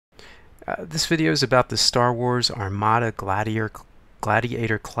This video is about the Star Wars Armada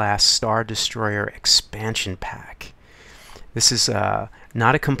Gladiator class Star Destroyer expansion pack. This is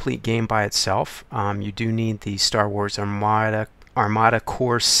not a complete game by itself. You do need the Star Wars Armada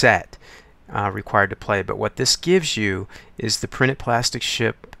core set required to play, but what this gives you is the printed plastic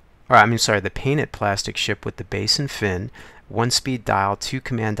ship, or the painted plastic ship with the base and fin, 1 speed dial, 2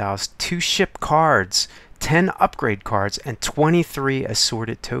 command dials, 2 ship cards, 10 upgrade cards, and 23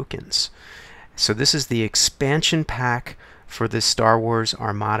 assorted tokens. So this is the expansion pack for the Star Wars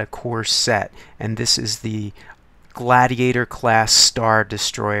Armada core set, and this is the Gladiator class Star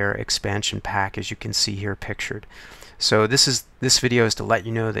Destroyer expansion pack, as you can see here pictured. So this video is to let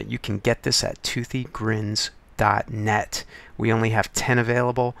you know that you can get this at toothygrins.net. We only have 10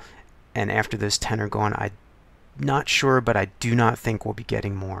 available, and after those 10 are gone, I'm not sure, but I do not think we'll be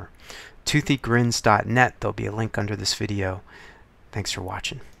getting more. toothygrins.net, there'll be a link under this video. Thanks for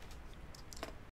watching.